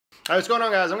Hey, what's going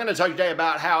on, guys? I'm going to tell you today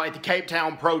about how at the Cape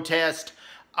Town protest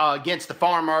against the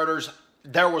farm murders,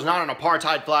 there was not an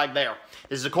apartheid flag there.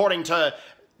 This is according to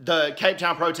the Cape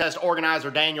Town protest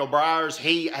organizer, Daniel Briers.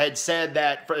 He had said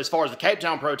that as far as the Cape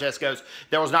Town protest goes,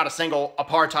 there was not a single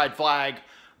apartheid flag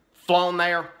flown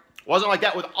there. It wasn't like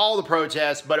that with all the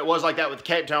protests, but it was like that with the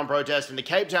Cape Town protest. And the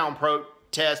Cape Town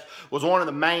protest was one of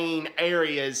the main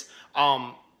areas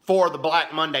for the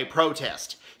Black Monday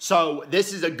protest. So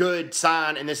this is a good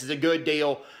sign, and this is a good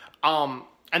deal. And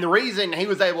the reason he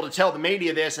was able to tell the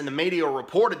media this, and the media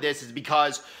reported this, is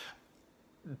because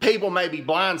people may be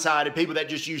blindsided, people that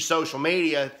just use social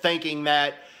media, thinking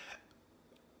that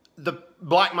the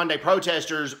Black Monday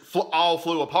protesters all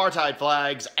flew apartheid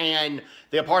flags, and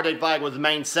the apartheid flag was the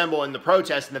main symbol in the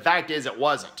protest, and the fact is it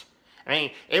wasn't. I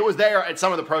mean, it was there at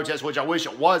some of the protests, which I wish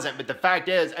it wasn't, but the fact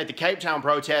is, at the Cape Town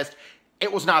protest,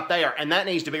 it was not there, and that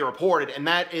needs to be reported, and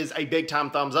that is a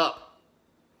big-time thumbs up.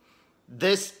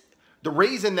 The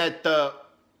reason that the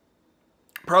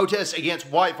protests against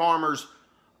white farmers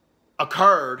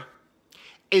occurred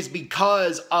is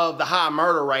because of the high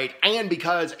murder rate, and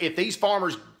because if these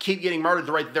farmers keep getting murdered at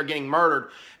the rate that they're getting murdered,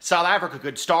 South Africa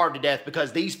could starve to death,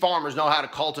 because these farmers know how to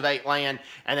cultivate land,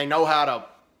 and they know how to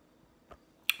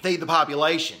feed the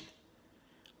population.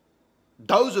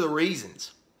 Those are the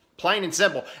reasons. Plain and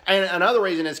simple. And another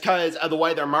reason is because of the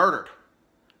way they're murdered.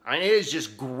 I mean, it is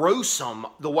just gruesome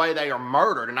the way they are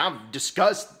murdered. And I've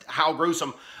discussed how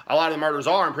gruesome a lot of the murders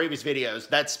are in previous videos.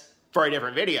 That's for a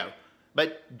different video.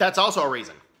 But that's also a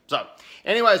reason. So,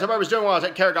 anyways, hope everybody's doing well.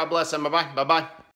 Take care. God bless them. Bye-bye. Bye-bye.